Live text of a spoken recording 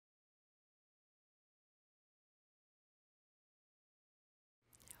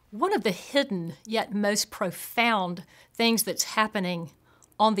One of the hidden yet most profound things that's happening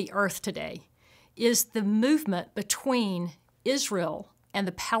on the earth today is the movement between Israel and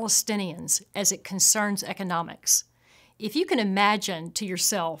the Palestinians as it concerns economics. If you can imagine to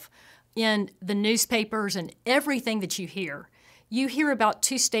yourself in the newspapers and everything that you hear about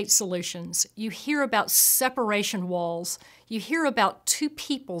two-state solutions, you hear about separation walls, you hear about two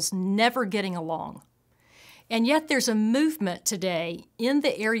peoples never getting along. And yet there's a movement today in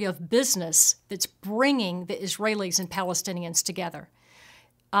the area of business that's bringing the Israelis and Palestinians together.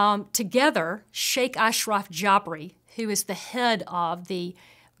 Together, Sheikh Ashraf Jabri, who is the head of the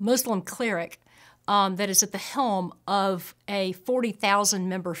Muslim cleric that is at the helm of a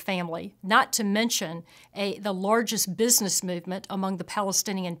 40,000-member family, not to mention the largest business movement among the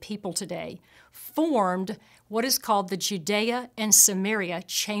Palestinian people today, formed what is called the Judea and Samaria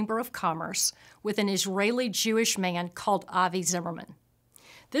Chamber of Commerce with an Israeli Jewish man called Avi Zimmerman.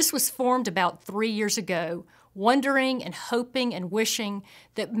 This was formed about 3 years ago, wondering and hoping and wishing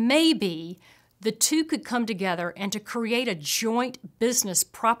that maybe the two could come together and to create a joint business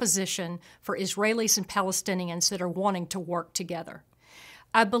proposition for Israelis and Palestinians that are wanting to work together.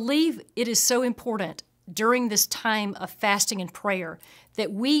 I believe it is so important during this time of fasting and prayer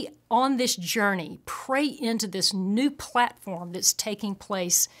that we, on this journey, pray into this new platform that's taking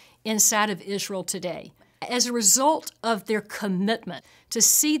place inside of Israel today. As a result of their commitment to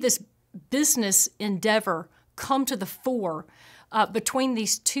see this business endeavor come to the fore between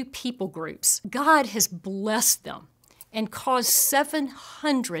these two people groups, God has blessed them and caused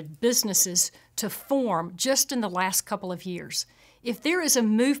 700 businesses to form just in the last couple of years. If there is a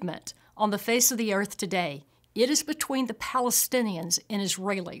movement on the face of the earth today, it is between the Palestinians and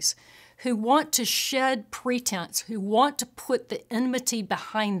Israelis who want to shed pretense, who want to put the enmity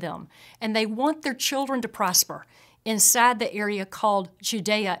behind them, and they want their children to prosper inside the area called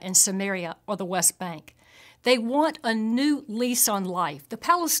Judea and Samaria or the West Bank. They want a new lease on life. The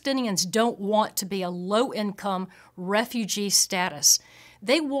Palestinians don't want to be a low-income refugee status.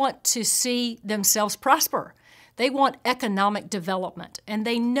 They want to see themselves prosper. They want economic development, and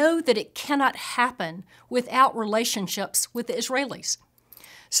they know that it cannot happen without relationships with the Israelis.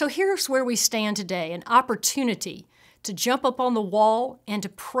 So here's where we stand today, an opportunity to jump up on the wall and to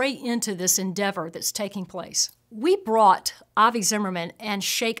pray into this endeavor that's taking place. We brought Avi Zimmerman and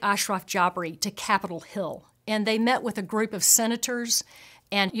Sheikh Ashraf Jabri to Capitol Hill, and they met with a group of senators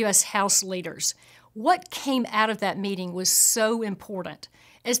and U.S. House leaders. What came out of that meeting was so important.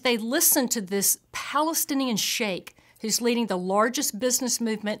 As they listened to this Palestinian sheikh who's leading the largest business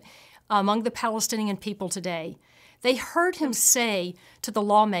movement among the Palestinian people today, they heard him say to the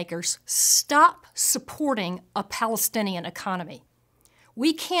lawmakers, stop supporting a Palestinian economy.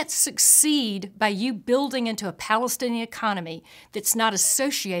 We can't succeed by you building into a Palestinian economy that's not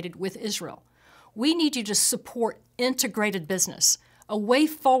associated with Israel. We need you to support integrated business, a way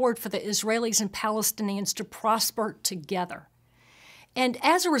forward for the Israelis and Palestinians to prosper together. And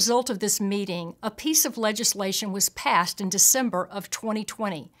as a result of this meeting, a piece of legislation was passed in December of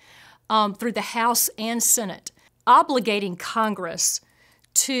 2020 through the House and Senate, obligating Congress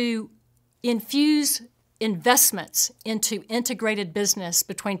to infuse investments into integrated business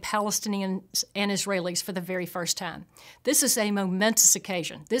between Palestinians and Israelis for the very first time. This is a momentous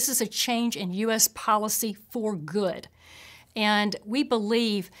occasion. This is a change in U.S. policy for good. And we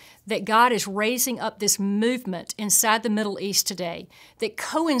believe that God is raising up this movement inside the Middle East today that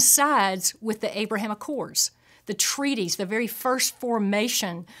coincides with the Abraham Accords, the treaties, the very first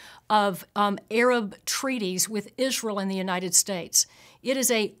formation of Arab treaties with Israel and the United States. It is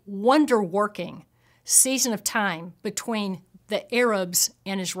a wonder-working season of time between the Arabs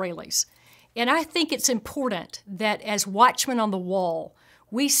and Israelis. And I think it's important that as watchmen on the wall,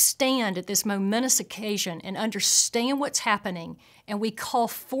 we stand at this momentous occasion and understand what's happening, and we call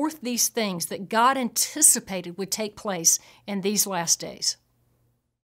forth these things that God anticipated would take place in these last days.